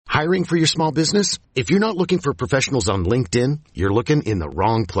Hiring for your small business? If you're not looking for professionals on LinkedIn, you're looking in the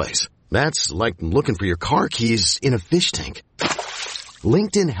wrong place. That's like looking for your car keys in a fish tank.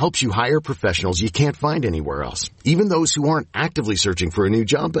 LinkedIn helps you hire professionals you can't find anywhere else, even those who aren't actively searching for a new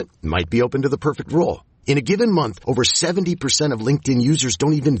job but might be open to the perfect role. In a given month, over 70% of LinkedIn users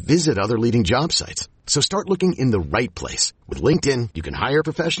don't even visit other leading job sites. So start looking in the right place. With LinkedIn, you can hire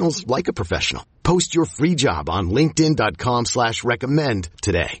professionals like a professional. Post your free job on linkedin.com/recommend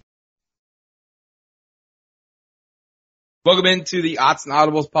today. Welcome into the Odds and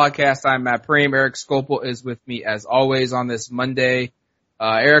Audibles podcast. I'm Matt Prehm. Eric Skopel is with me as always on this Monday.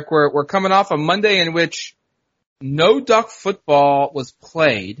 Eric, we're coming off a Monday in which no Duck football was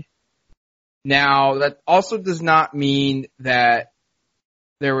played. Now, that also does not mean that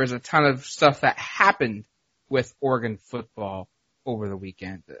there was a ton of stuff that happened with Oregon football over the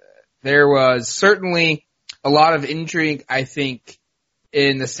weekend. There was certainly a lot of intrigue, I think,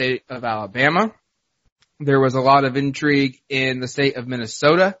 in the state of Alabama. There was a lot of intrigue in the state of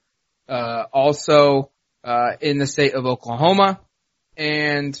Minnesota, also in the state of Oklahoma,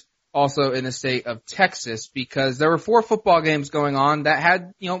 and also in the state of Texas, because there were 4 football games going on that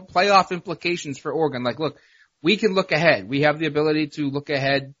had, playoff implications for Oregon. Like, look, we can look ahead. We have the ability to look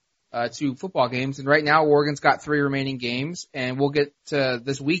ahead to football games, and right now Oregon's got 3 remaining games, and we'll get to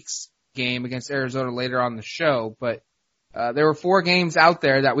this week's game against Arizona later on the show, but there were 4 games out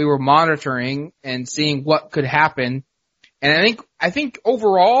there that we were monitoring and seeing what could happen. And I think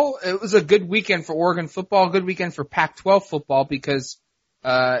overall it was a good weekend for Oregon football, a good weekend for Pac-12 football, because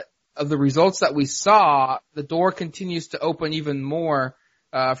of the results that we saw. The door continues to open even more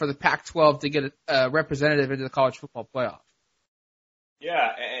for the Pac-12 to get a representative into the college football playoff.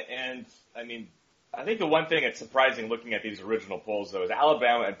 Yeah, and I mean, I think the one thing that's surprising looking at these original polls, though, is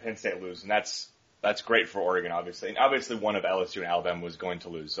Alabama and Penn State lose, and that's great for Oregon, obviously. And obviously one of LSU and Alabama was going to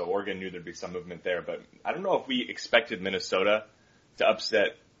lose, so Oregon knew there'd be some movement there. But I don't know if we expected Minnesota to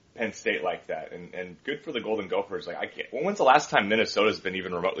upset Penn State like that. And good for the Golden Gophers. When's the last time Minnesota's been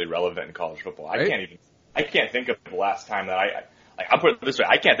even remotely relevant in college football? Right? I can't think of the last time that I'll put it this way.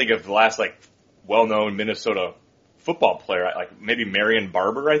 I can't think of the last, well-known Minnesota football player. Maybe Marion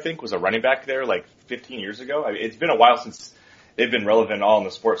Barber, I think, was a running back there 15 years ago. It's been a while since they've been relevant at all in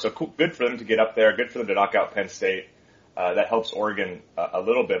the sport. So cool, good for them to get up there. Good for them to knock out Penn State. That helps Oregon a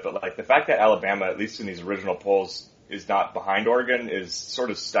little bit. But the fact that Alabama, at least in these original polls, is not behind Oregon is sort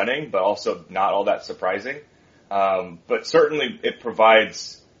of stunning, but also not all that surprising. But certainly it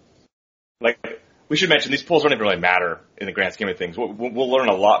provides, we should mention, these polls don't even really matter in the grand scheme of things. We'll learn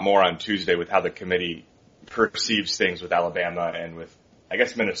a lot more on Tuesday with how the committee perceives things with Alabama, and with, I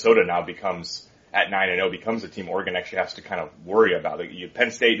guess, Minnesota now becomes, at 9-0, becomes a team Oregon actually has to kind of worry about.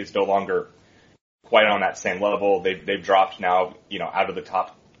 Penn State is no longer quite on that same level. They've dropped now, out of the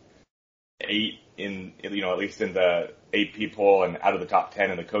top 8 in, at least in the AP poll, and out of the top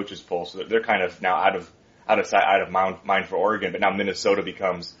 10 in the coaches poll. So they're kind of now out of mind for Oregon. But now Minnesota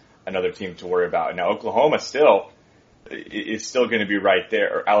becomes another team to worry about. And now Oklahoma is still going to be right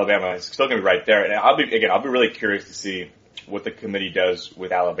there, or Alabama is still going to be right there. And I'll be really curious to see what the committee does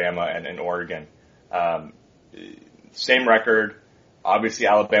with Alabama and Oregon. Same record. Obviously,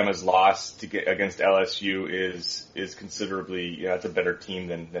 Alabama's loss against LSU is considerably, it's a better team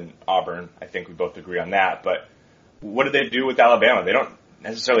than Auburn. I think we both agree on that. But what do they do with Alabama? They don't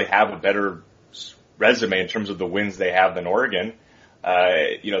necessarily have a better resume in terms of the wins they have than Oregon.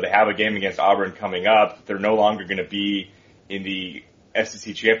 They have a game against Auburn coming up. They're no longer going to be in the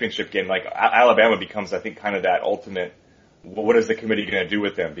SEC championship game. Alabama becomes, I think, kind of that ultimate. What is the committee going to do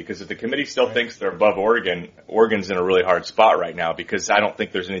with them? Because if the committee still thinks they're above Oregon, Oregon's in a really hard spot right now, because I don't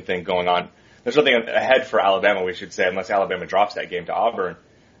think there's anything going on. There's nothing ahead for Alabama, we should say, unless Alabama drops that game to Auburn.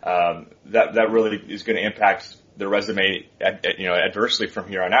 That really is going to impact their resume, adversely from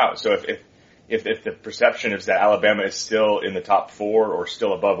here on out. So if the perception is that Alabama is still in the top 4 or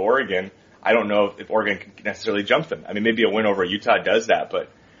still above Oregon, I don't know if Oregon can necessarily jump them. I mean, maybe a win over Utah does that,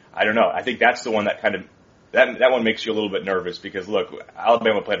 but I don't know. I think that's the one that kind of, that one makes you a little bit nervous, because look,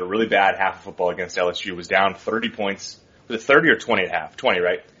 Alabama played a really bad half of football against LSU, was down 30 points. Was it 30 or 20 at half? 20,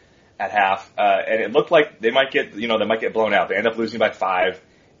 right? At half. And it looked like they might get blown out. They end up losing by 5,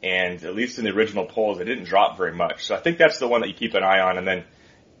 and at least in the original polls, it didn't drop very much. So I think that's the one that you keep an eye on. And then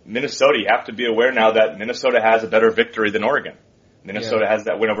Minnesota, you have to be aware now that Minnesota has a better victory than Oregon. Minnesota has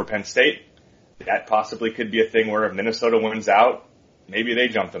that win over Penn State. That possibly could be a thing where if Minnesota wins out, maybe they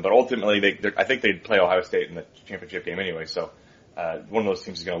jump them. But ultimately, I think they'd play Ohio State in the championship game anyway. So one of those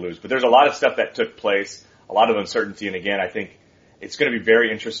teams is going to lose. But there's a lot of stuff that took place, a lot of uncertainty. And again, I think it's going to be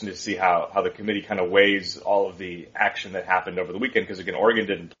very interesting to see how the committee kind of weighs all of the action that happened over the weekend, because again, Oregon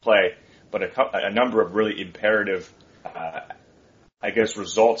didn't play, but a number of really imperative,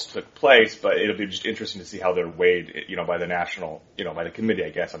 results took place. But it'll be just interesting to see how they're weighed, by the national, by the committee, I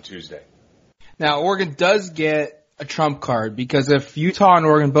guess, on Tuesday. Now, Oregon does get a trump card, because if Utah and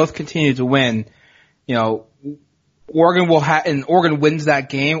Oregon both continue to win, Oregon will and Oregon wins that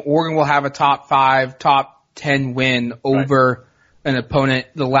game, Oregon will have a top 5, top 10 win over an opponent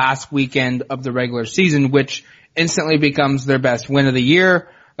the last weekend of the regular season, which instantly becomes their best win of the year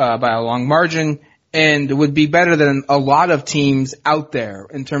by a long margin, and would be better than a lot of teams out there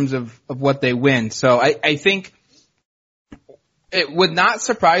in terms of what they win. So I think it would not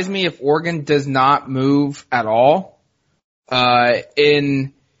surprise me if Oregon does not move at all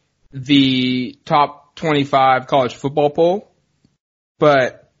in the top 25 college football poll,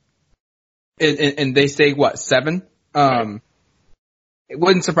 but and they say 7? It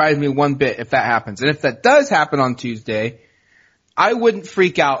wouldn't surprise me one bit if that happens. And if that does happen on Tuesday, I wouldn't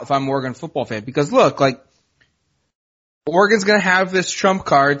freak out if I'm an Oregon football fan, because look, Oregon's going to have this trump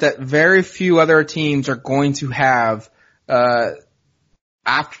card that very few other teams are going to have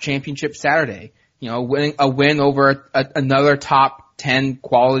after championship Saturday. Winning a win over another top 10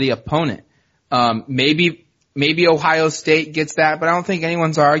 quality opponent. Maybe Ohio State gets that, but I don't think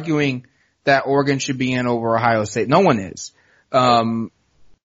anyone's arguing that Oregon should be in over Ohio State. No one is.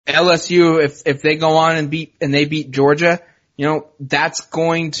 LSU, if they go on and beat Georgia, that's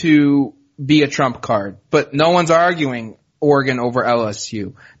going to be a trump card. But no one's arguing Oregon over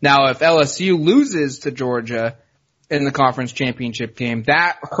LSU. Now, if LSU loses to Georgia in the conference championship game,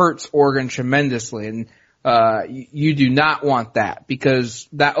 that hurts Oregon tremendously. And you do not want that, because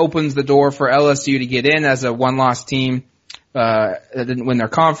that opens the door for LSU to get in as a one-loss team that didn't win their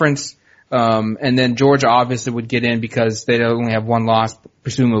conference. And then Georgia obviously would get in because they only have one loss,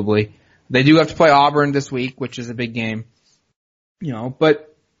 presumably. They do have to play Auburn this week, which is a big game.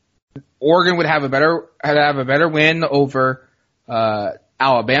 But Oregon would have a better win over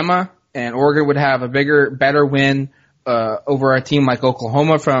Alabama, and Oregon would have a better win over a team like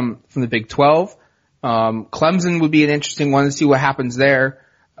Oklahoma from the Big 12. Clemson would be an interesting one to see what happens there.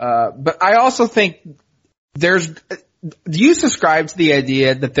 But I also think do you subscribe to the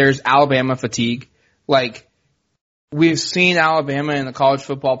idea that there's Alabama fatigue? We've seen Alabama in the college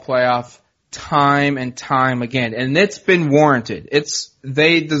football playoff time and time again, and it's been warranted.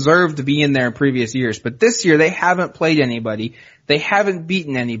 They deserve to be in there in previous years, but this year they haven't played anybody. They haven't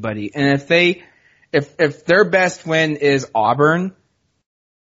beaten anybody. And if their best win is Auburn,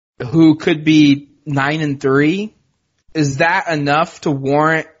 who could be 9-3, is that enough to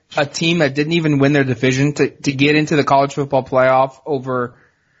warrant a team that didn't even win their division to get into the college football playoff over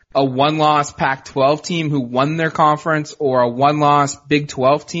a one-loss Pac-12 team who won their conference, or a one-loss Big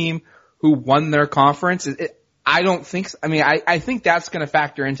 12 team who won their conference? I don't think so. I think that's going to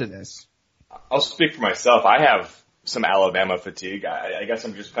factor into this. I'll speak for myself. I have some Alabama fatigue. I guess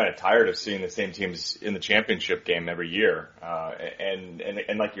I'm just kind of tired of seeing the same teams in the championship game every year.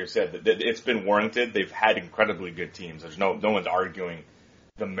 And like you said, it's been warranted. They've had incredibly good teams. There's no one's arguing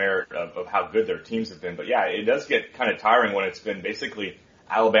the merit of how good their teams have been. But yeah, it does get kind of tiring when it's been basically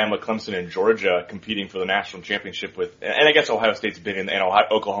Alabama, Clemson, and Georgia competing for the national championship and I guess Ohio State's been in, and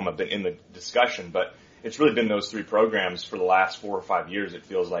Oklahoma have been in the discussion, but it's really been those three programs for the last 4 or 5 years, it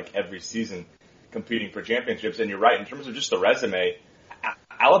feels like, every season competing for championships. And you're right, in terms of just the resume,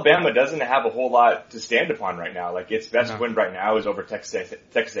 Alabama doesn't have a whole lot to stand upon right now. Its best win right now is over Texas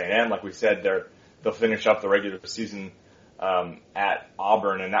A&M. Like we said, they'll finish up the regular season at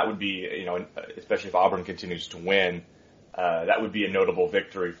Auburn, and that would be, especially if Auburn continues to win, that would be a notable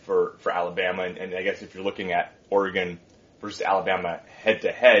victory for Alabama. And I guess if you're looking at Oregon versus Alabama head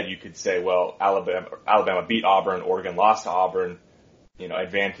to head, you could say, well, Alabama beat Auburn, Oregon lost to Auburn,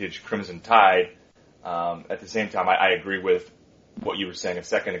 advantage Crimson Tide. At the same time, I agree with what you were saying a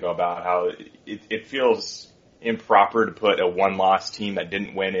second ago about how it feels improper to put a one-loss team that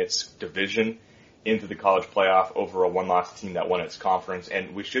didn't win its division into the college playoff over a one-loss team that won its conference.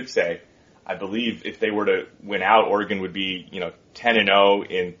 And we should say, I believe if they were to win out, Oregon would be,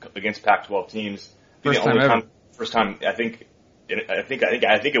 10-0 against Pac-12 teams. First time, I think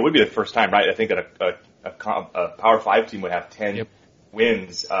it would be the first time, right? I think that a Power 5 team would have 10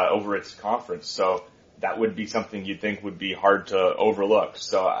 wins over its conference. So that would be something you'd think would be hard to overlook.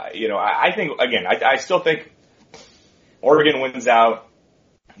 So, I think, again, I still think Oregon wins out.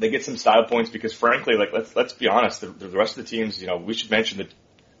 They get some style points because, frankly, let's be honest, the rest of the teams, we should mention that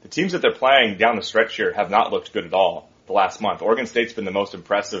the teams that they're playing down the stretch here have not looked good at all the last month. Oregon State's been the most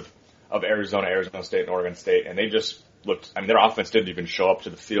impressive of Arizona State, and Oregon State, and they just looked. I mean, their offense didn't even show up to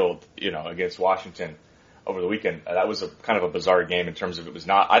the field, against Washington over the weekend. That was a kind of a bizarre game in terms of it was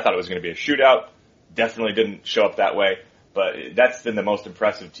not. I thought it was going to be a shootout. Definitely didn't show up that way. But that's been the most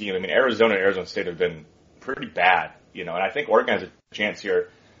impressive team. I mean, Arizona and Arizona State have been pretty bad, and I think Oregon has a chance here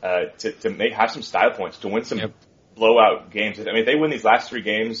to have some style points, to win some blowout games. I mean, if they win these last 3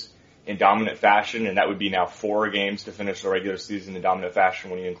 games in dominant fashion, and that would be now 4 games to finish the regular season in dominant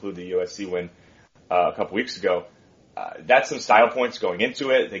fashion when you include the USC win a couple weeks ago. That's some style points going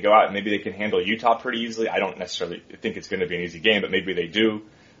into it. They go out and maybe they can handle Utah pretty easily. I don't necessarily think it's going to be an easy game, but maybe they do.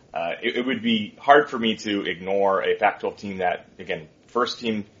 It would be hard for me to ignore a Pac-12 team that, again, first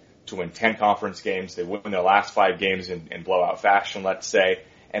team to win 10 conference games. They win their last 5 games in blowout fashion, let's say,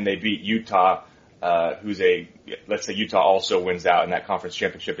 and they beat Utah, let's say Utah also wins out and that conference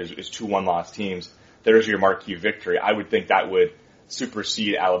championship is 2 one-loss teams. There's your marquee victory. I would think that would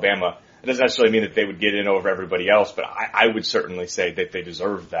supersede Alabama. It doesn't necessarily mean that they would get in over everybody else, but I would certainly say that they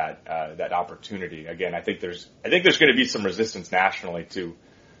deserve that opportunity. Again, I think there's going to be some resistance nationally to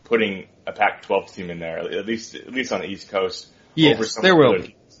putting a Pac-12 team in there, at least on the East Coast. Yes, there will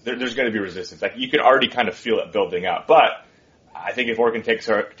be. There's going to be resistance. Like, you can already kind of feel it building up, but I think if Oregon takes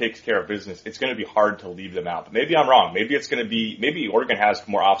care of business, it's going to be hard to leave them out. But maybe I'm wrong. Maybe Oregon has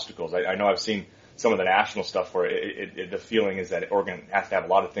more obstacles. I know I've seen some of the national stuff where the feeling is that Oregon has to have a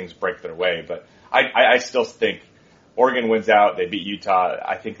lot of things break their way. But I still think Oregon wins out. They beat Utah.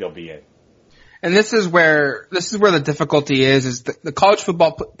 I think they'll be in. And this is where the difficulty is the college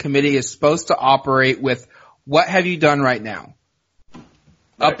football committee is supposed to operate with what have you done right now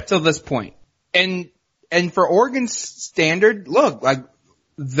up till this point. And for Oregon's standard, look, like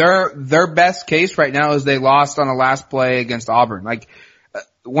their best case right now is they lost on a last play against Auburn. Like,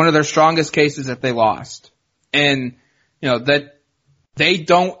 one of their strongest cases that they lost. And, that they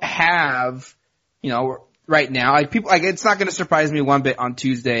don't have, right now, it's not going to surprise me one bit on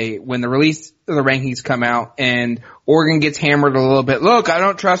Tuesday when the release of the rankings come out and Oregon gets hammered a little bit. Look, I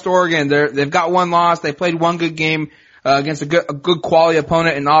don't trust Oregon. They've got 1 loss. They played 1 good game, against a good quality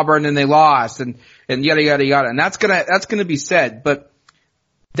opponent in Auburn and they lost and yada, yada, yada. And that's gonna be said. But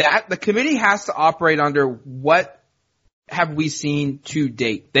the committee has to operate under what have we seen to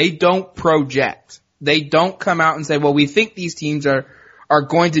date. They don't project. They don't come out and say, well, we think these teams are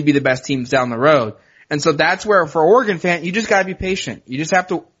going to be the best teams down the road. And so that's where, for Oregon fan, you just gotta be patient. You just have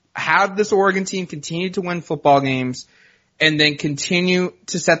to have this Oregon team continue to win football games and then continue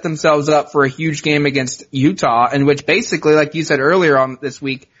to set themselves up for a huge game against Utah, in which basically, like you said earlier on this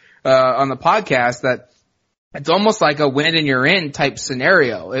week, on the podcast, that it's almost like a win and you're in type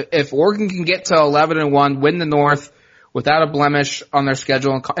scenario. If Oregon can get to 11-1, win the North without a blemish on their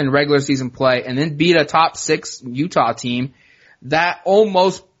schedule in regular season play, and then beat a top 6 Utah team, that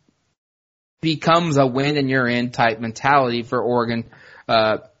almost becomes a win and you're in type mentality for Oregon,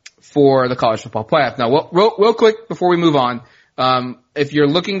 for the college football playoff. Now, real quick before we move on, if you're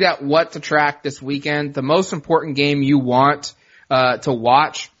looking at what to track this weekend, the most important game you want to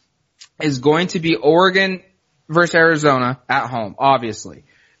watch is going to be Oregon versus Arizona at home, obviously.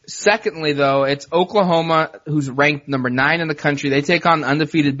 Secondly, though, it's Oklahoma, who's ranked number 9 in the country. They take on the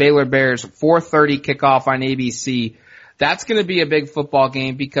undefeated Baylor Bears, 4:30 kickoff on ABC. That's going to be a big football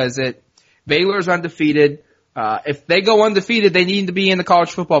game because Baylor's undefeated. If they go undefeated, they need to be in the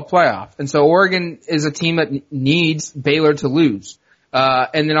college football playoff. And so Oregon is a team that needs Baylor to lose.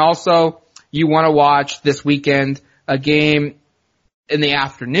 And then also you want to watch this weekend a game in the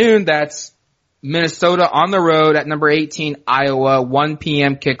afternoon that's Minnesota on the road at number 18, Iowa, 1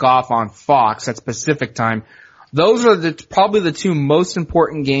 p.m. kickoff on Fox. That's Pacific time. Those are probably the 2 most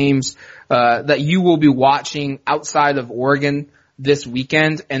important games that you will be watching outside of Oregon this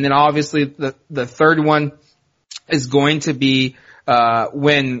weekend. And then obviously the third one is going to be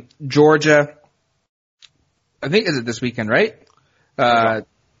when Georgia, I think, is it this weekend, right?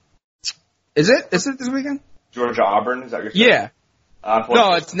 Is it this weekend? Georgia Auburn, is that your saying? Yeah.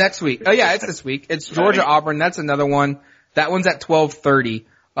 No, it's next week. Oh yeah, it's this week. It's Georgia Auburn. That's another one. That one's at 12:30.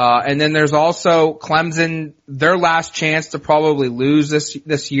 And then there's also Clemson. Their last chance to probably lose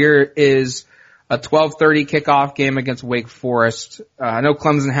this year is a 12:30 kickoff game against Wake Forest. I know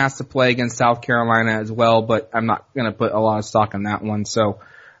Clemson has to play against South Carolina as well, but I'm not going to put a lot of stock on that one. So,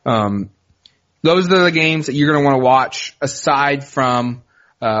 those are the games that you're going to want to watch aside from,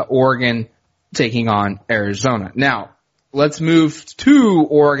 Oregon taking on Arizona. Now, let's move to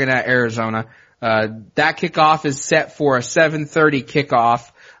Oregon at Arizona. That kickoff is set for a 7:30 kickoff.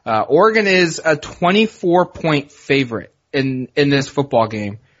 Oregon is a 24-point favorite in this football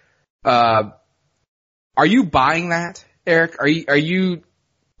game. Are you buying that, Eric? Are you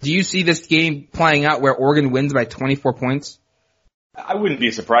Do you see this game playing out where Oregon wins by 24 points? I wouldn't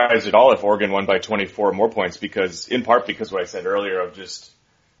be surprised at all if Oregon won by 24 or more points in part because what I said earlier of just,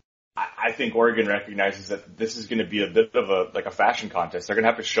 I think Oregon recognizes that this is going to be a bit of a fashion contest. They're going to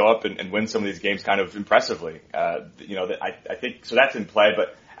have to show up and win some of these games kind of impressively. I think, so that's in play,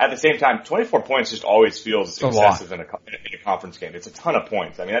 but at the same time, 24 points just always feels excessive in a conference game. It's a ton of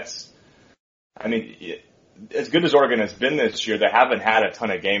points. As good as Oregon has been this year, they haven't had a ton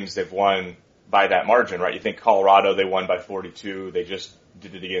of games they've won by that margin, right? You think Colorado, they won by 42. They just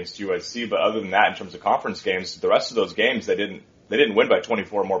did it against USC. But other than that, in terms of conference games, the rest of those games, they didn't win by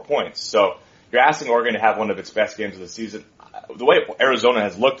 24 or more points. So you're asking Oregon to have one of its best games of the season. The way Arizona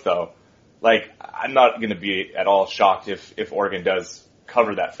has looked, though, I'm not going to be at all shocked if Oregon does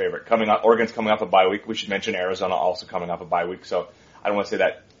cover that favorite. Oregon's coming off a bye week. We should mention Arizona also coming off a bye week. So I don't want to say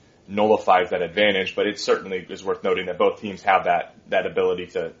that nullifies that advantage, but it certainly is worth noting that both teams have that ability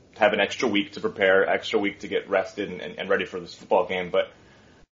to have an extra week to prepare, extra week to get rested and ready for this football game. But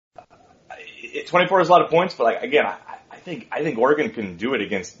 24 is a lot of points, but again, I think Oregon can do it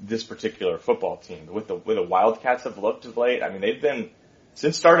against this particular football team. With the Wildcats have looked of late, they've been,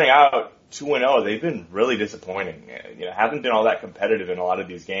 since starting out 2-0, they've been really disappointing. Haven't been all that competitive in a lot of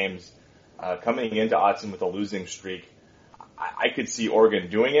these games. Coming into Autzen with a losing streak, I could see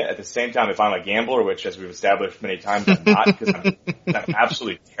Oregon doing it. At the same time, if I'm a gambler, which as we've established many times, I'm not because I'm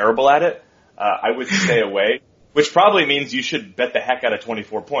absolutely terrible at it, I would stay away, which probably means you should bet the heck out of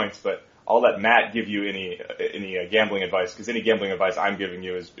 24 points, but I'll let Matt give you any gambling advice, because any gambling advice I'm giving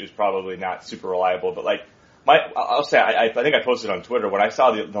you is probably not super reliable. But I'll say, I think I posted on Twitter, when I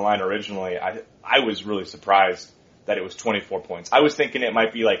saw the line originally, I was really surprised that it was 24 points. I was thinking it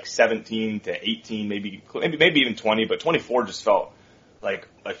might be 17 to 18, maybe even 20, but 24 just felt like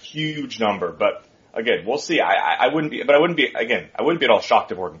a huge number. But again, we'll see. I wouldn't be at all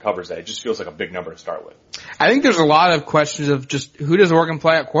shocked if Oregon covers that. It just feels like a big number to start with. I think there's a lot of questions of just who does Oregon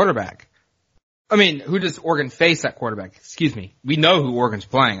play at quarterback? Who does Oregon face at quarterback? Excuse me. We know who Oregon's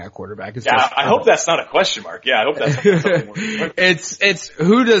playing at quarterback. I hope that's not a question mark. Yeah, I hope that's something more. It's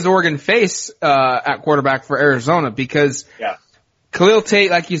who does Oregon face at quarterback for Arizona? Because Khalil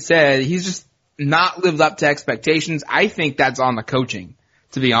Tate, like you said, he's just not lived up to expectations. I think that's on the coaching,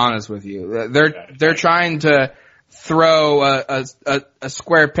 to be honest with you. They're trying to throw a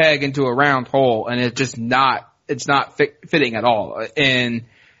square peg into a round hole, and it's not fitting at all. And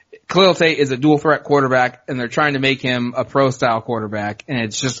Khalil Tate is a dual threat quarterback, and they're trying to make him a pro style quarterback, and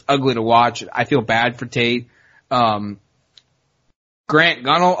it's just ugly to watch. I feel bad for Tate. Grant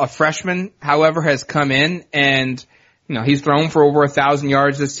Gunnell, a freshman, however, has come in and, he's thrown for over 1,000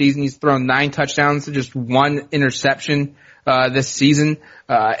 yards this season. He's thrown 9 touchdowns to just 1 interception, this season.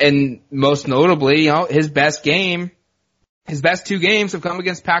 And most notably, his best 2 games have come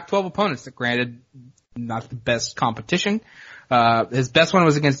against Pac-12 opponents. Granted, not the best competition. His best one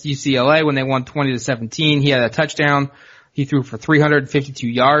was against UCLA when they won 20-17. He had a touchdown. He threw for 352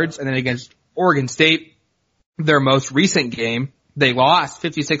 yards. And then against Oregon State, their most recent game, they lost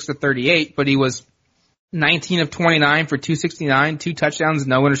 56-38, but he was 19 of 29 for 269, 2 touchdowns,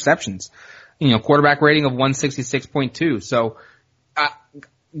 no interceptions. Quarterback rating of 166.2. So,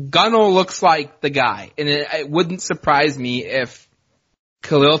 Gunnell looks like the guy. And it wouldn't surprise me if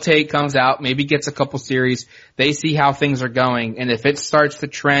Khalil Tate comes out, maybe gets a couple series, they see how things are going, and if it starts to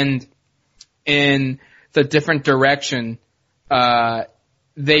trend in the different direction,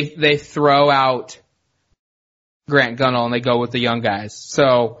 they throw out Grant Gunnell and they go with the young guys.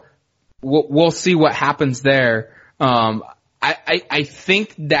 So we'll see what happens there. I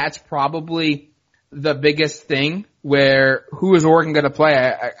think that's probably the biggest thing, where who is Oregon going to play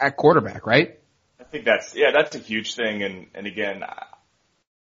at quarterback, right? I think that's a huge thing, and again,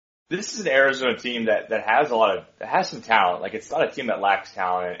 this is an Arizona team that has some talent. It's not a team that lacks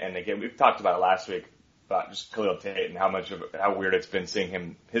talent. And again, we've talked about it last week about just Khalil Tate and how weird it's been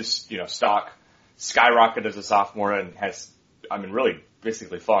seeing his stock skyrocket as a sophomore, and has, really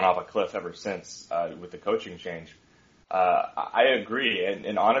basically fallen off a cliff ever since, with the coaching change. I agree.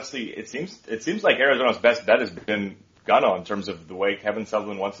 And honestly, it seems like Arizona's best bet has been Gunnell in terms of the way Kevin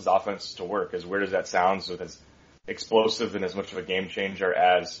Sutherland wants his offense to work. As weird as that sounds, with as explosive and as much of a game changer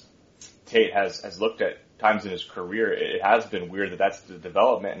as Tate has looked at times in his career, it has been weird that that's the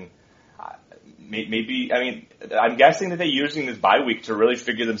development. And I'm guessing that they're using this bye week to really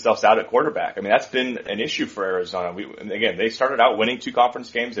figure themselves out at quarterback. That's been an issue for Arizona. They started out winning 2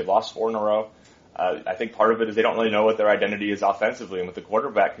 conference games. They've lost 4 in a row. I think part of it is they don't really know what their identity is offensively, and with the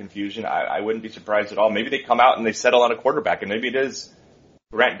quarterback confusion, I wouldn't be surprised at all. Maybe they come out and they settle on a quarterback, and maybe it is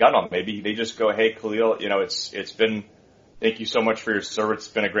Grant Gunnell. Maybe they just go, hey, Khalil, it's been thank you so much for your service.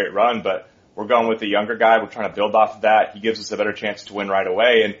 It's been a great run, but we're going with the younger guy. We're trying to build off of that. He gives us a better chance to win right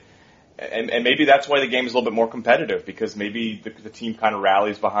away. And maybe that's why the game is a little bit more competitive, because maybe the team kind of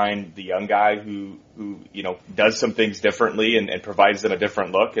rallies behind the young guy who does some things differently and provides them a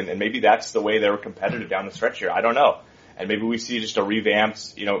different look. And maybe that's the way they were competitive down the stretch here. I don't know. And maybe we see just a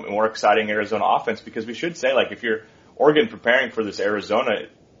revamped, more exciting Arizona offense, because we should say, like, if you're Oregon preparing for this Arizona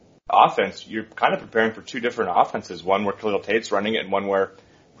offense, you're kind of preparing for two different offenses, one where Khalil Tate's running it and one where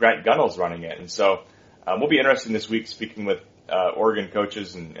Grant Gunnell's running it. And so we'll be interested this week speaking with Oregon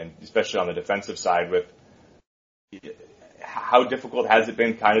coaches and especially on the defensive side with how difficult has it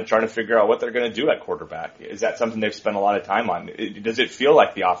been kind of trying to figure out what they're going to do at quarterback. Is that something they've spent a lot of time on? Does it feel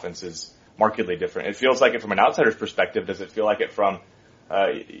like the offense is markedly different? It feels like it from an outsider's perspective. Does it feel like it from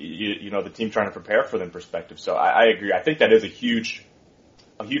the team trying to prepare for them perspective? So I agree. I think that is a huge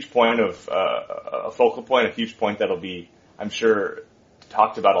point of a focal point, a huge point that'll be, I'm sure,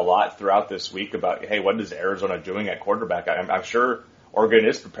 talked about a lot throughout this week about, hey, what is Arizona doing at quarterback? I'm sure Oregon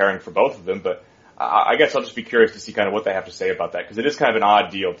is preparing for both of them, but I guess I'll just be curious to see kind of what they have to say about that, because it is kind of an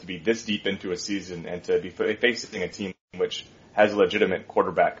odd deal to be this deep into a season and to be facing a team which has a legitimate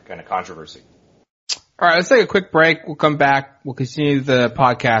quarterback kind of controversy. All right, let's take a quick break. We'll come back. We'll continue the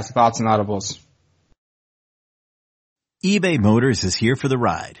podcast, Thoughts and Audibles. eBay Motors is here for the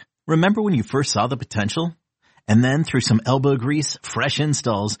ride. Remember when you first saw the potential? And then through some elbow grease, fresh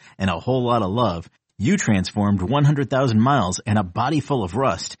installs, and a whole lot of love, you transformed 100,000 miles and a body full of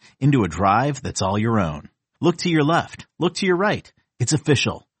rust into a drive that's all your own. Look to your left. Look to your right. It's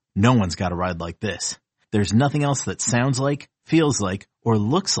official. No one's got a ride like this. There's nothing else that sounds like, feels like, or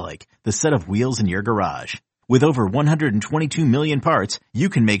looks like the set of wheels in your garage. With over 122 million parts, you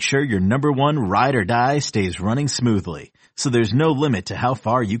can make sure your number one ride or die stays running smoothly, so there's no limit to how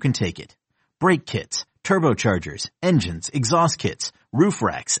far you can take it. Brake kits, turbochargers, engines, exhaust kits, roof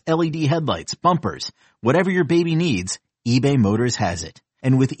racks, LED headlights, bumpers, whatever your baby needs, eBay Motors has it.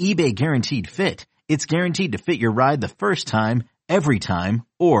 And with eBay Guaranteed Fit, it's guaranteed to fit your ride the first time, every time,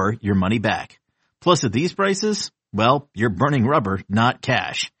 or your money back. Plus at these prices, well, you're burning rubber, not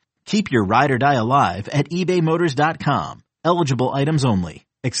cash. Keep your ride or die alive at ebaymotors.com. Eligible items only.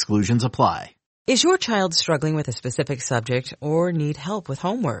 Exclusions apply. Is your child struggling with a specific subject or need help with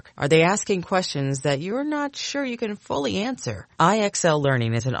homework? Are they asking questions that you're not sure you can fully answer? IXL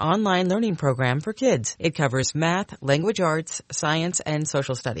Learning is an online learning program for kids. It covers math, language arts, science, and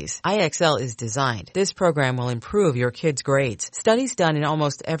social studies. IXL is designed. This program will improve your kids' grades. Studies done in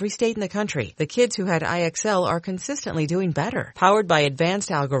almost every state in the country. The kids who had IXL are consistently doing better. Powered by advanced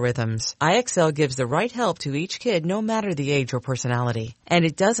algorithms, IXL gives the right help to each kid no matter the age or personality. And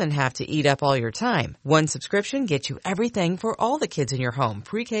it doesn't have to eat up all your time. One subscription gets you everything for all the kids in your home,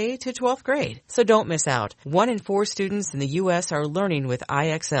 pre-K to 12th grade. So don't miss out. 1 in 4 students in the U.S. are learning with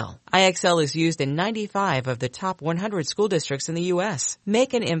IXL. IXL is used in 95 of the top 100 school districts in the U.S.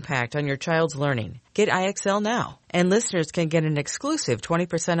 Make an impact on your child's learning. Get IXL now. And listeners can get an exclusive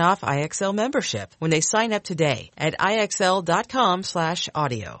 20% off IXL membership when they sign up today at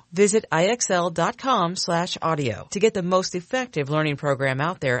IXL.com/audio. Visit IXL.com/audio to get the most effective learning program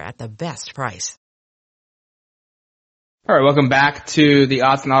out there at the best price. All right, welcome back to the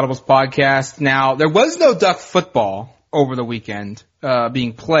Odds and Audibles podcast. Now, there was no Duck football over the weekend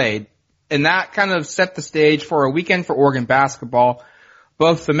being played, and that kind of set the stage for a weekend for Oregon basketball.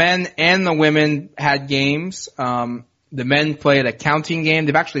 Both the men and the women had games. The men played a counting game.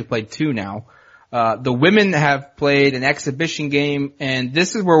 They've actually played 2 now. The women have played an exhibition game, and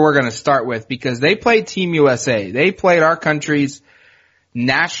this is where we're going to start with, because they played Team USA. They played our country's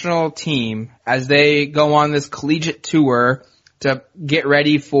national team as they go on this collegiate tour to get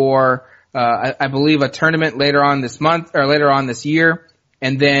ready for, I believe, a tournament later on this month or later on this year,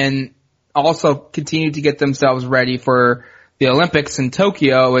 and then also continue to get themselves ready for the Olympics in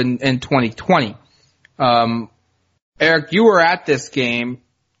Tokyo in 2020. Eric, you were at this game.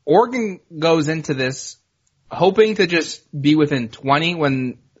 Oregon goes into this hoping to just be within 20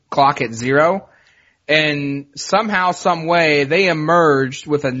 when clock at 0. And somehow, some way, they emerged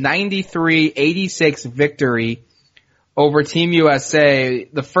with a 93-86 victory over Team USA.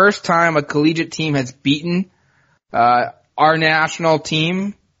 The first time a collegiate team has beaten our national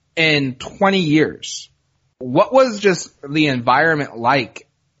team in 20 years. What was just the environment like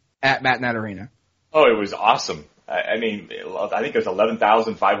at MatNet Arena? Oh, it was awesome. I mean, I think it was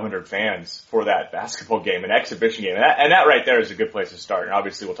 11,500 fans for that basketball game, an exhibition game. And that right there is a good place to start. And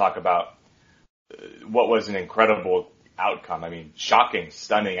obviously we'll talk about what was an incredible outcome. I mean, shocking,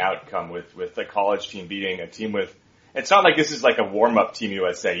 stunning outcome with the college team beating a team with, it's not like this is like a warm-up Team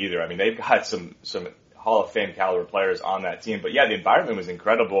USA either. I mean, they've got some Hall of Fame caliber players on that team. But yeah, the environment was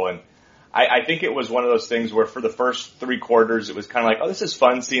incredible. And I think it was one of those things where for the first 3 quarters, it was kind of like, oh, this is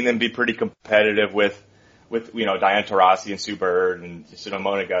fun seeing them be pretty competitive with Diana Taurasi and Sue Bird and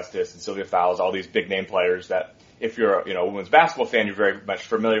Simone Augustus and Sylvia Fowles, all these big name players that if you're a women's basketball fan, you're very much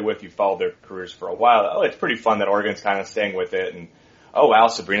familiar with. You followed their careers for a while. Oh, it's pretty fun that Oregon's kind of staying with it. And, oh, wow,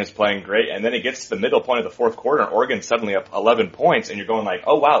 Sabrina's playing great. And then it gets to the middle point of the fourth quarter, and Oregon's suddenly up 11 points. And you're going like,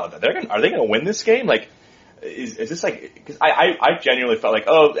 oh, wow, are they going to win this game? Like, is this like – because I genuinely felt like,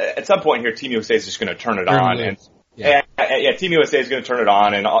 oh, at some point here, Team USA is just going to turn it on. And Team USA is going to turn it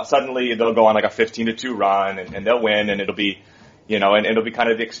on, and suddenly they'll go on like a 15-2 run, and they'll win, and it'll be – and it'll be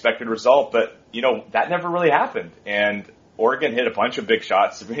kind of the expected result, but, that never really happened. And Oregon hit a bunch of big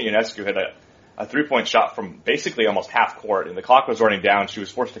shots. Sabrina Ionescu hit a 3-point shot from basically almost half court, and the clock was running down. She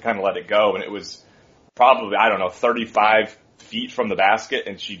was forced to kind of let it go, and it was probably, 35 feet from the basket,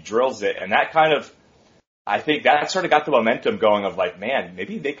 and she drills it. And that kind of, I think that sort of got the momentum going of like, man,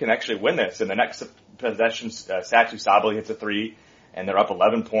 maybe they can actually win this. And the next possession, Satou Sabally hits a 3, and they're up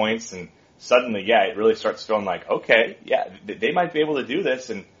 11 points, and suddenly, it really starts feeling like, okay, they might be able to do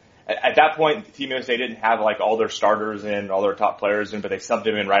this. And at that point, Team USA didn't have like all their starters in, all their top players in, but they subbed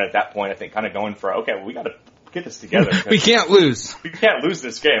them in right at that point, I think, kind of going for, okay, well, we got to get this together. We can't lose. We can't lose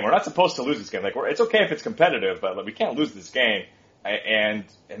this game. We're not supposed to lose this game. Like, it's okay if it's competitive, but we can't lose this game. And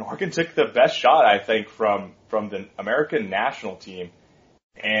Oregon took the best shot, I think, from the American national team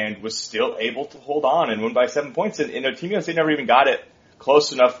and was still able to hold on and win by 7 points. And Team USA never even got it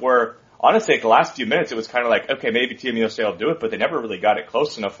close enough where, honestly, the last few minutes, it was kind of like, okay, maybe Team USA will do it, but they never really got it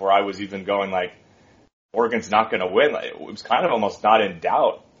close enough where I was even going like, Oregon's not going to win. Like, it was kind of almost not in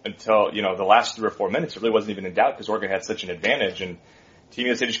doubt until, the last 3 or 4 minutes. It really wasn't even in doubt because Oregon had such an advantage, and Team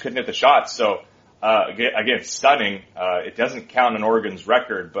USA just couldn't hit the shots. So, again, stunning. It doesn't count on Oregon's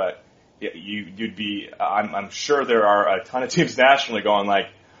record, but you'd be, I'm sure there are a ton of teams nationally going like,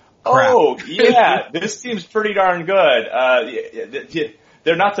 crap. Oh, yeah, this team's pretty darn good.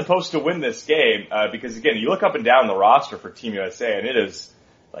 They're not supposed to win this game because, again, you look up and down the roster for Team USA, and it is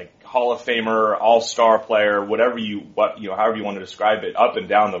like Hall of Famer, All-Star player, however you want to describe it, up and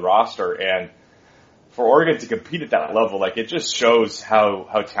down the roster. And for Oregon to compete at that level, like, it just shows how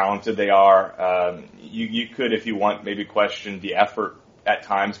talented they are. You could, if you want, maybe question the effort at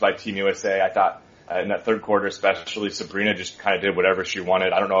times by Team USA. I thought in that third quarter, especially, Sabrina just kind of did whatever she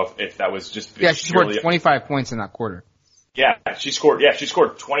wanted. I don't know if that was just she scored 25 points in that quarter. She scored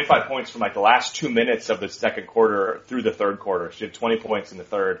 25 points from like the last 2 minutes of the second quarter through the third quarter. She had 20 points in the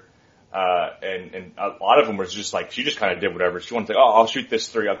third. And a lot of them was just like, she just kind of did whatever. She wanted to, I'll shoot this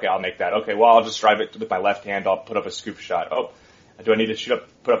 3. Okay, I'll make that. Okay, well, I'll just drive it with my left hand. I'll put up a scoop shot. Oh, do I need to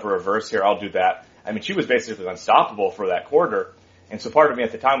put up a reverse here? I'll do that. I mean, she was basically unstoppable for that quarter. And so part of me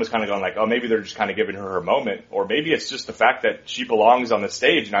at the time was kind of going like, oh, maybe they're just kind of giving her moment, or maybe it's just the fact that she belongs on the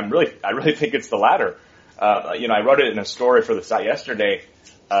stage. And I really think it's the latter. I wrote it in a story for the site yesterday.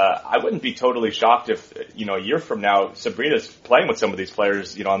 I wouldn't be totally shocked if, a year from now, Sabrina's playing with some of these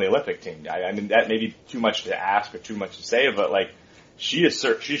players, on the Olympic team. I mean, that may be too much to ask or too much to say, but like, she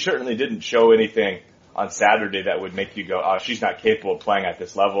certainly didn't show anything on Saturday that would make you go, oh, she's not capable of playing at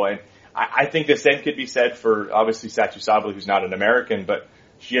this level. And I think the same could be said for, obviously, Satou Sabally, who's not an American, but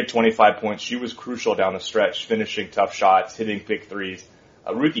she had 25 points. She was crucial down the stretch, finishing tough shots, hitting big threes.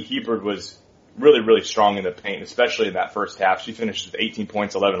 Ruki Hebard was really, really strong in the paint, especially in that first half. She finished with 18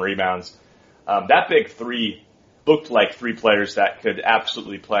 points, 11 rebounds. That big 3 looked like 3 players that could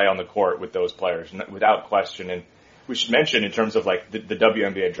absolutely play on the court with those players, without question. And we should mention, in terms of like the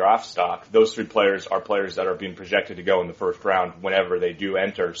WNBA draft stock, those 3 players are players that are being projected to go in the first round whenever they do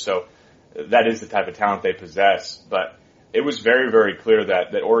enter. So that is the type of talent they possess. But it was very, very clear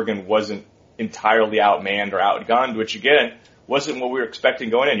that Oregon wasn't entirely outmanned or outgunned, which again, wasn't what we were expecting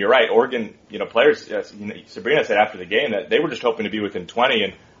going in. You're right. Oregon, players, Sabrina said after the game that they were just hoping to be within 20.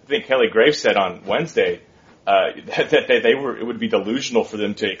 And I think Kelly Graves said on Wednesday, that it would be delusional for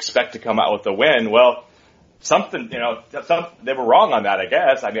them to expect to come out with a win. Well, they were wrong on that, I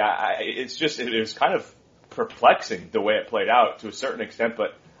guess. I mean, it was kind of perplexing the way it played out to a certain extent.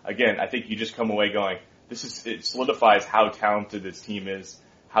 But again, I think you just come away going, it solidifies how talented this team is,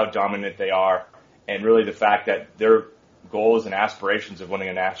 how dominant they are, and really the fact that their goals and aspirations of winning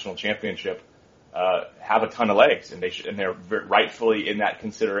a national championship have a ton of legs, and they're rightfully in that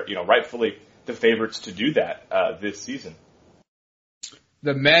rightfully the favorites to do that this season.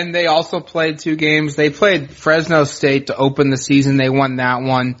 The men, they also played 2 games. They played Fresno State to open the season. They won that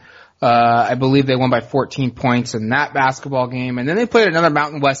one. I believe they won by 14 points in that basketball game. And then they played another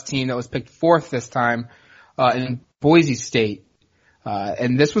Mountain West team that was picked 4th this time in Boise State.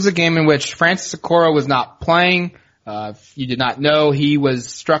 And this was a game in which Francis Okoro was not playing. If you did not know, he was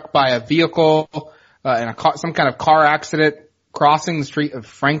struck by a vehicle in some kind of car accident crossing the street of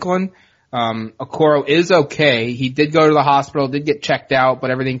Franklin. Okoro is okay. He did go to the hospital, did get checked out,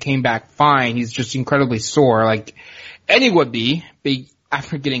 but everything came back fine. He's just incredibly sore, like any would be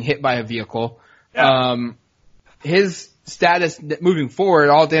after getting hit by a vehicle. Yeah. His status moving forward,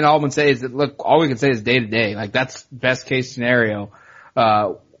 all Dan Altman say is that, look, all we can say is day to day. Like, that's best case scenario.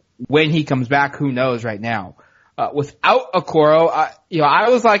 When he comes back, who knows right now. Without Okoro, I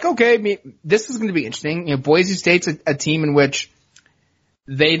was like, okay, this is going to be interesting. Boise State's a team in which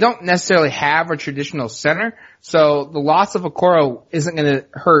they don't necessarily have a traditional center, so the loss of Okoro isn't going to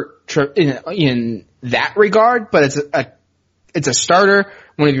hurt in that regard, but it's a starter,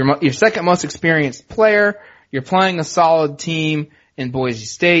 one of your second most experienced player. You're playing a solid team in Boise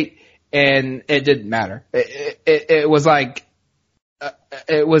State, and it didn't matter. It was like,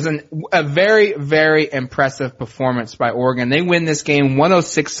 it was a very, very impressive performance by Oregon. They win this game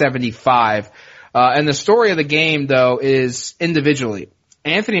 106-75. And the story of the game, though, is individually.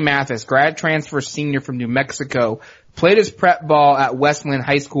 Anthony Mathis, grad transfer senior from New Mexico, played his prep ball at Westland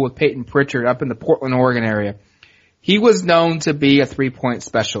High School with Peyton Pritchard up in the Portland, Oregon area. He was known to be a three-point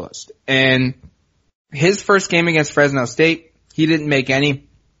specialist. And his first game against Fresno State, he didn't make any.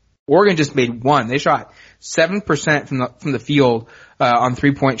 Oregon just made one. They shot 7% from the field on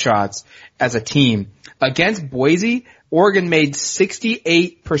three-point shots as a team. Against Boise, Oregon made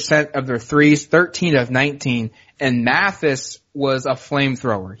 68% of their threes, 13 of 19, and Mathis was a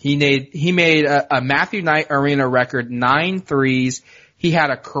flamethrower. He made a Matthew Knight Arena record 9 threes. He had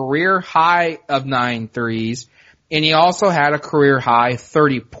a career high of 9 threes, and he also had a career high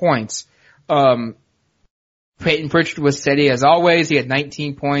 30 points. Peyton Pritchard was steady as always. He had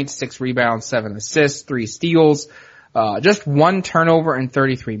 19 points, 6 rebounds, 7 assists, 3 steals, just 1 turnover in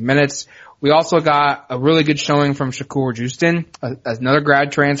 33 minutes. We also got a really good showing from Shakur Houston, another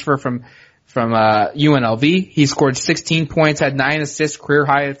grad transfer from UNLV. He scored 16 points, had 9 assists, career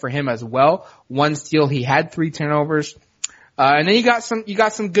high for him as well. 1 steal. He had 3 turnovers. And then you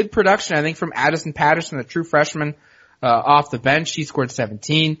got some good production, I think, from Addison Patterson, a true freshman, off the bench. He scored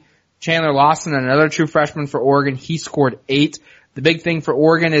 17. Chandler Lawson, another true freshman for Oregon, he scored 8. The big thing for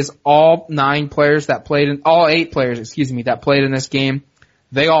Oregon is all 8 players that played in this game,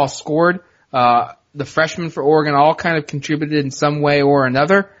 they all scored. The freshmen for Oregon all kind of contributed in some way or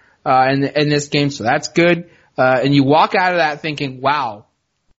another, in this game, so that's good. And you walk out of that thinking, wow,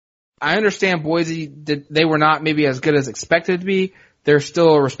 I understand Boise, they were not maybe as good as expected to be. They're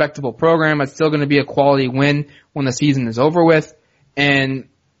still a respectable program. It's still going to be a quality win when the season is over with. And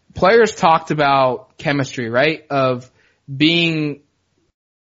players talked about chemistry, right? Of being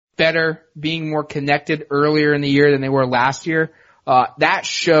better, being more connected earlier in the year than they were last year. That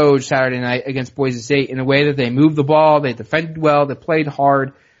showed Saturday night against Boise State in a way that they moved the ball, they defended well, they played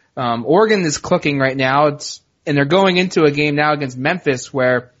hard. Oregon is clicking right now. And they're going into a game now against Memphis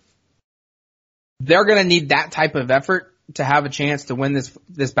where they're going to need that type of effort to have a chance to win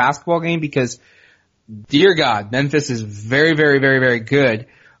this basketball game because, dear God, Memphis is very, very, very, very good.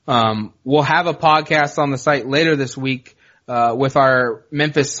 We'll have a podcast on the site later this week, with our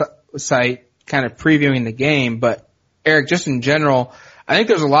Memphis site kind of previewing the game. But Eric, just in general, I think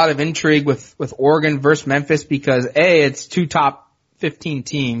there's a lot of intrigue with Oregon versus Memphis because it's 2 top 15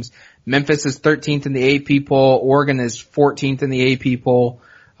 teams. Memphis is 13th in the AP poll. Oregon is 14th in the AP poll.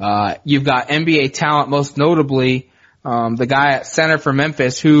 You've got NBA talent, most notably, the guy at center for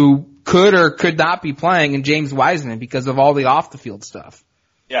Memphis who could or could not be playing, and James Wiseman because of all the off the field stuff.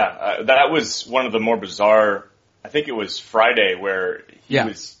 Yeah, that was one of the more bizarre, I think it was Friday where he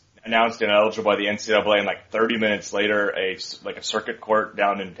was announced ineligible by the NCAA and like 30 minutes later a circuit court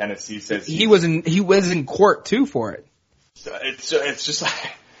down in Tennessee says he was in court too for it. So it's just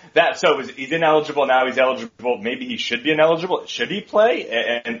like that. So he's ineligible, now he's eligible. Maybe he should be ineligible. Should he play?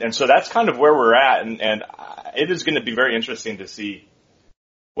 And so that's kind of where we're at. And it is going to be very interesting to see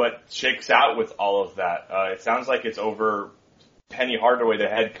what shakes out with all of that. It sounds like it's over Penny Hardaway, the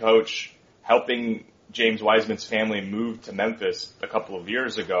head coach, helping James Wiseman's family move to Memphis a couple of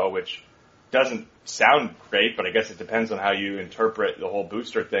years ago, which doesn't sound great, but I guess it depends on how you interpret the whole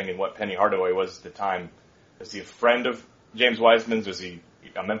booster thing and what Penny Hardaway was at the time. Is he a friend of James Wiseman's? Was he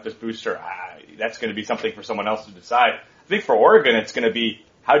a Memphis booster? That's going to be something for someone else to decide. I think for Oregon, it's going to be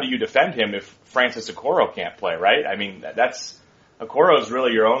how do you defend him if Francis Okoro can't play, right? I mean, Okoro is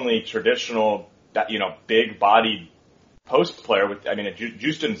really your only traditional, big-bodied post player.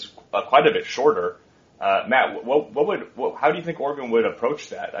 Houston's quite a bit shorter. Matt, how do you think Oregon would approach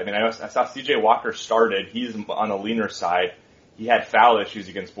that? I mean, I saw C.J. Walker started. He's on the leaner side. he had foul issues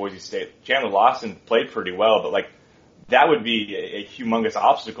against Boise State. Chandler Lawson played pretty well, but that would be a humongous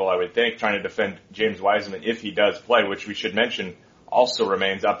obstacle, I would think, trying to defend James Wiseman if he does play, which we should mention also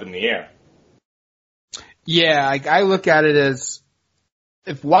remains up in the air. Yeah, I look at it as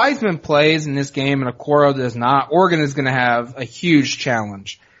if Wiseman plays in this game and Okoro does not, Oregon is going to have a huge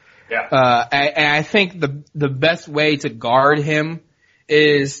challenge. Yeah. And I think the best way to guard him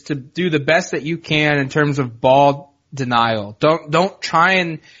is to do the best that you can in terms of ball denial. Don't try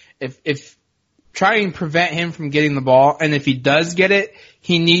and try and prevent him from getting the ball. And if he does get it,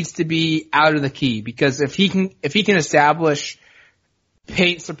 he needs to be out of the key, because if he can establish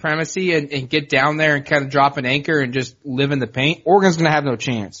paint supremacy and get down there and kind of drop an anchor and just live in the paint, Oregon's going to have no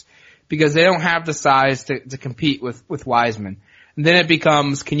chance, because they don't have the size to compete with Wiseman. And then it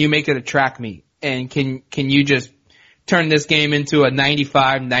becomes, can you make it a track meet? And can you just turn this game into a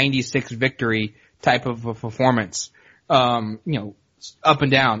 95-96 victory type of a performance? Up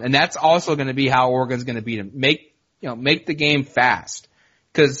and down. And that's also going to be how Oregon's going to beat him. Make the game fast.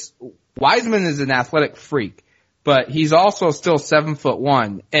 Because Wiseman is an athletic freak, but he's also still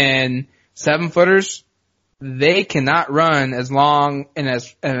 7'1", and 7-footers, they cannot run as long and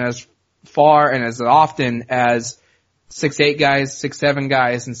as far and as often as 6'8" guys, 6'7"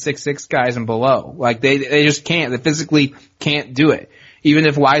 guys, and 6'6" guys and below. They just can't. They physically can't do it. Even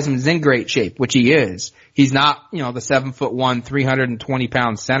if Wiseman's in great shape, which he is, he's not, the 7'1",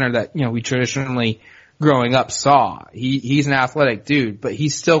 320-pound center that, we traditionally growing up saw. He's an athletic dude, but he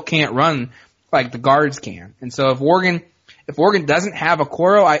still can't run like the guards can. And so if Oregon doesn't have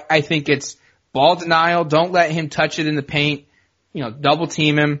Okoro, I think it's ball denial. Don't let him touch it in the paint. Double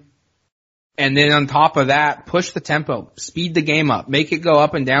team him. And then on top of that, push the tempo, speed the game up, make it go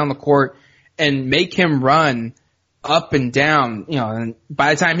up and down the court, and make him run up and down, and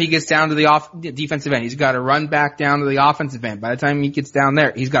by the time he gets down to the defensive end, he's got to run back down to the offensive end. By the time he gets down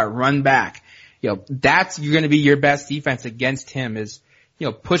there, he's got to run back. That's going to be your best defense against him, is,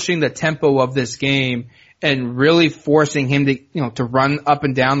 pushing the tempo of this game and really forcing him to run up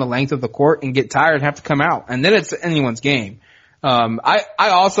and down the length of the court and get tired and have to come out. And then it's anyone's game. I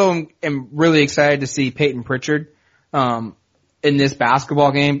also am really excited to see Peyton Pritchard, in this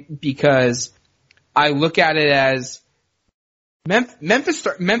basketball game, because I look at it as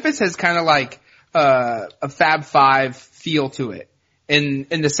Memphis has kind of like a Fab Five feel to it,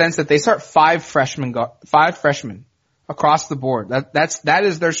 in the sense that they start five freshmen across the board. That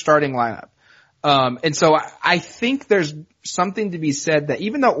is their starting lineup. And so I think there's something to be said that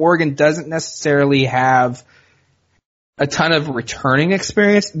even though Oregon doesn't necessarily have a ton of returning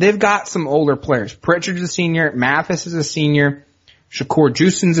experience, they've got some older players. Pritchard's a senior, Mathis is a senior, Shakur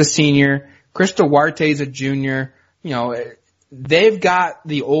Juiston's a senior, Chris Duarte's a junior. They've got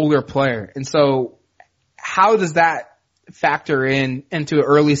the older player. And so how does that factor into an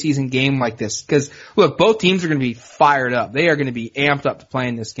early season game like this? Because look, both teams are going to be fired up. They are going to be amped up to play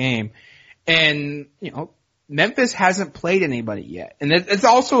in this game. And, Memphis hasn't played anybody yet. And it's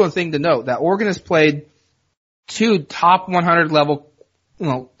also a thing to note that Oregon has played two top 100 level,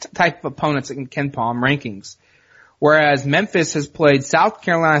 type of opponents in KenPom rankings. Whereas Memphis has played South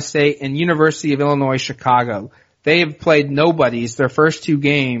Carolina State and University of Illinois Chicago. They have played nobodies their first two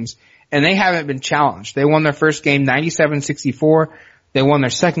games, and they haven't been challenged. They won their first game 97-64. They won their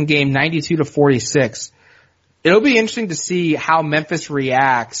second game 92-46. It'll be interesting to see how Memphis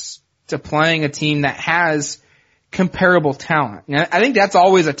reacts to playing a team that has comparable talent. And I think that's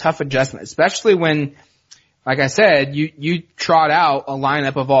always a tough adjustment, especially when, like I said, you trot out a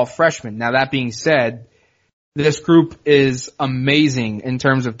lineup of all freshmen. Now, that being said, this group is amazing in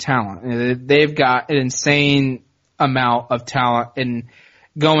terms of talent. They've got an insane amount of talent. And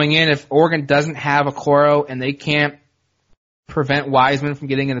going in, if Oregon doesn't have Okoro and they can't prevent Wiseman from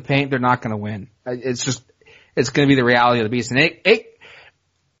getting in the paint, they're not going to win. It's going to be the reality of the beast. And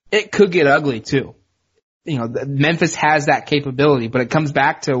it could get ugly too. Memphis has that capability, but it comes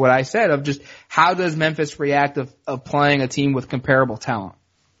back to what I said of just how does Memphis react of playing a team with comparable talent?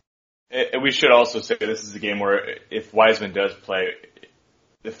 And we should also say this is a game where if Wiseman does play,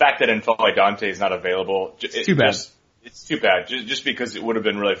 the fact that N'Faly Dante is not available, it's too bad. It's too bad. Just because it would have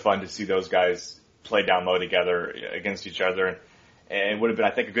been really fun to see those guys play down low together against each other, and it would have been,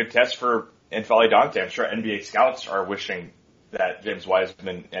 I think, a good test for N'Faly Dante. I'm sure NBA scouts are wishing that James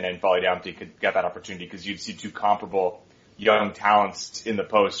Wiseman and N'Faly Dante could get that opportunity, because you'd see two comparable young talents in the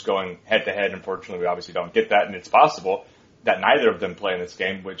post going head to head. Unfortunately, we obviously don't get that, and it's possible that neither of them play in this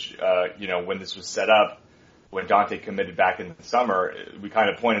game, which, when this was set up, when Dante committed back in the summer, we kind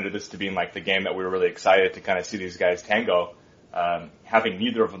of pointed to this to being like the game that we were really excited to kind of see these guys tango. Having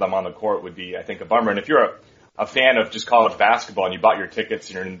neither of them on the court would be, I think, a bummer. And if you're a fan of just college basketball and you bought your tickets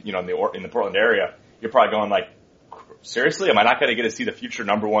and you're in the Portland area, you're probably going like, seriously, am I not going to get to see the future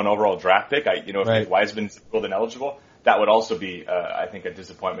number 1 overall draft pick? If Wiseman's ruled ineligible, that would also be, I think, a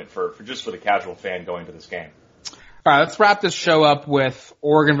disappointment for the casual fan going to this game. All right, let's wrap this show up with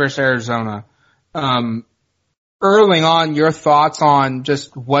Oregon versus Arizona. Early on, your thoughts on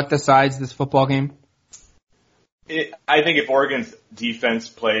just what decides this football game? I think if Oregon's defense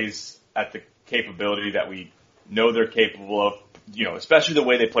plays at the capability that we know they're capable of, especially the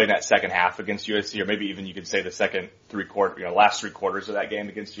way they played in that second half against USC, or maybe even you could say the last 3 quarters of that game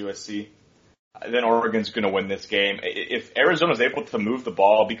against USC, then Oregon's going to win this game. If Arizona's able to move the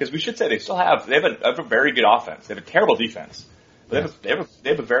ball, because we should say they have a very good offense. They have a terrible defense. But they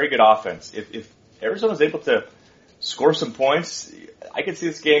have a very good offense. If Arizona's able to score some points, I could see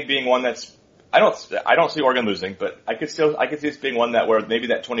this game being one that's, I don't see Oregon losing, but I could see this being one where maybe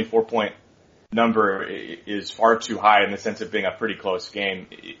that 24-point number is far too high in the sense of being a pretty close game.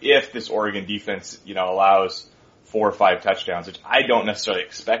 If this Oregon defense, allows 4 or 5 touchdowns, which I don't necessarily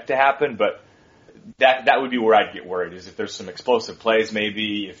expect to happen, but that would be where I'd get worried, is if there's some explosive plays,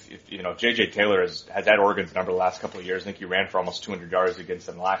 maybe if JJ Taylor has had Oregon's number the last couple of years. I think he ran for almost 200 yards against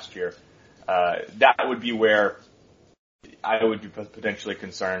them last year. That would be where I would be potentially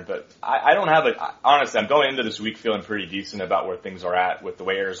concerned, but I don't have honestly, I'm going into this week feeling pretty decent about where things are at with the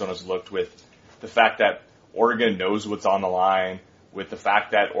way Arizona's looked, with the fact that Oregon knows what's on the line, with the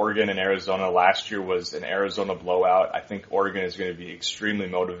fact that Oregon and Arizona last year was an Arizona blowout. I think Oregon is going to be extremely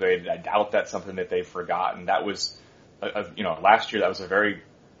motivated. I doubt that's something that they've forgotten. That was, last year that was a very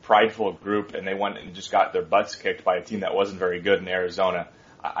prideful group, and they went and just got their butts kicked by a team that wasn't very good in Arizona.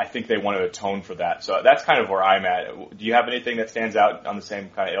 I think they want to atone for that. So that's kind of where I'm at. Do you have anything that stands out on the same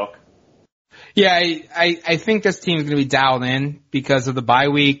kind of ilk? Yeah, I think this team is going to be dialed in because of the bye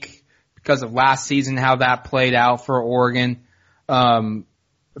week, because of last season, how that played out for Oregon.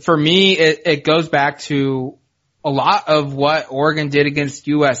 For me, it goes back to a lot of what Oregon did against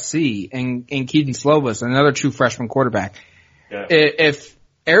USC and Keaton Slovis, another true freshman quarterback. Yeah. If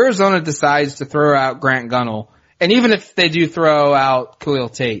Arizona decides to throw out Grant Gunnell, and even if they do throw out Khalil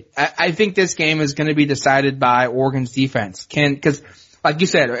Tate, I think this game is going to be decided by Oregon's defense. Because, like you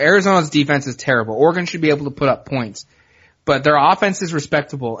said, Arizona's defense is terrible. Oregon should be able to put up points. But their offense is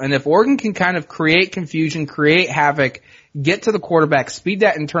respectable. And if Oregon can kind of create confusion, create havoc, get to the quarterback, speed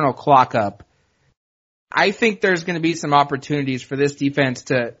that internal clock up, I think there's going to be some opportunities for this defense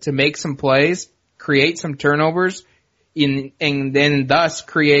to make some plays, create some turnovers, and then thus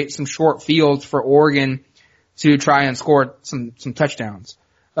create some short fields for Oregon to try and score some touchdowns.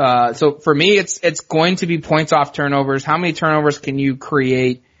 So for me, it's going to be points off turnovers. How many turnovers can you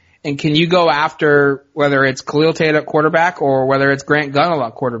create? And can you go after whether it's Khalil Tate at quarterback or whether it's Grant Gunnell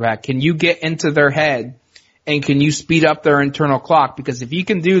at quarterback? Can you get into their head and can you speed up their internal clock? Because if you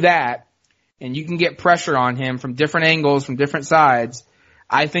can do that and you can get pressure on him from different angles, from different sides,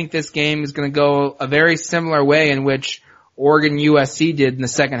 I think this game is going to go a very similar way in which Oregon USC did in the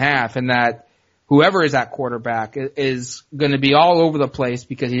second half, and that whoever is at quarterback is going to be all over the place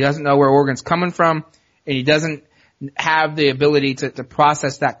because he doesn't know where Oregon's coming from and he doesn't have the ability to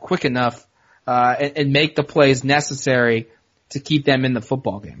process that quick enough and make the plays necessary to keep them in the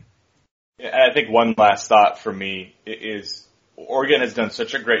football game. Yeah, and I think one last thought for me is Oregon has done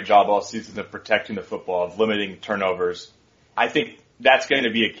such a great job all season of protecting the football, of limiting turnovers. I think that's going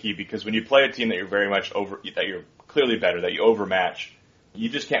to be a key because when you play a team that you're very much that you're clearly better, that you overmatch, you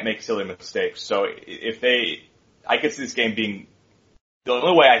just can't make silly mistakes. So I could see this game being, the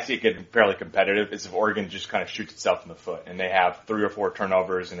only way I see it getting fairly competitive is if Oregon just kind of shoots itself in the foot and they have 3 or 4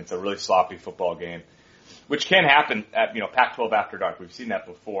 turnovers and it's a really sloppy football game, which can happen at, Pac-12 after dark. We've seen that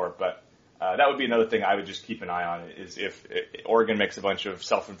before, but that would be another thing I would just keep an eye on, is if Oregon makes a bunch of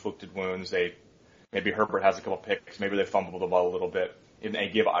self-inflicted wounds, maybe Herbert has a couple picks, maybe they fumble the ball a little bit, and they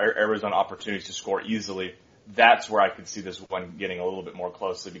give Arizona opportunities to score easily. That's where I could see this one getting a little bit more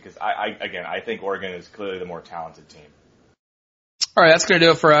closely because I think Oregon is clearly the more talented team. All right, that's going to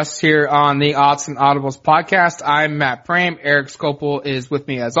do it for us here on the Odds and Audibles podcast. I'm Matt Prame. Eric Skopel is with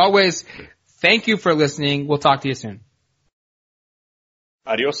me as always. Thank you for listening. We'll talk to you soon.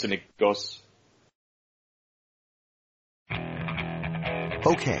 Adios, amigos.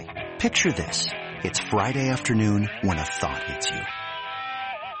 Okay, picture this. It's Friday afternoon when a thought hits you.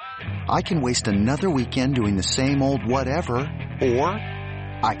 I can waste another weekend doing the same old whatever, or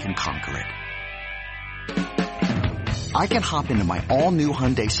I can conquer it. I can hop into my all-new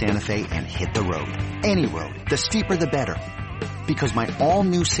Hyundai Santa Fe and hit the road. Any road. The steeper the better. Because my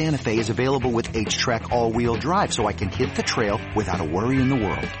all-new Santa Fe is available with H-Track all-wheel drive, so I can hit the trail without a worry in the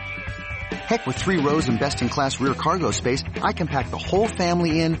world. Heck, with 3 rows and best-in-class rear cargo space, I can pack the whole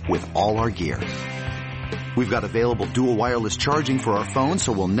family in with all our gear. We've got available dual wireless charging for our phones,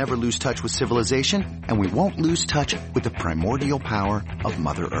 so we'll never lose touch with civilization, and we won't lose touch with the primordial power of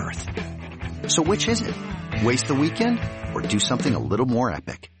Mother Earth. So which is it? Waste the weekend or do something a little more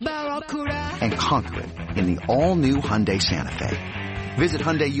epic? And conquer it in the all-new Hyundai Santa Fe. Visit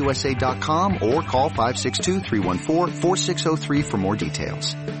HyundaiUSA.com or call 562-314-4603 for more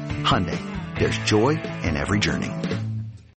details. Hyundai, there's joy in every journey.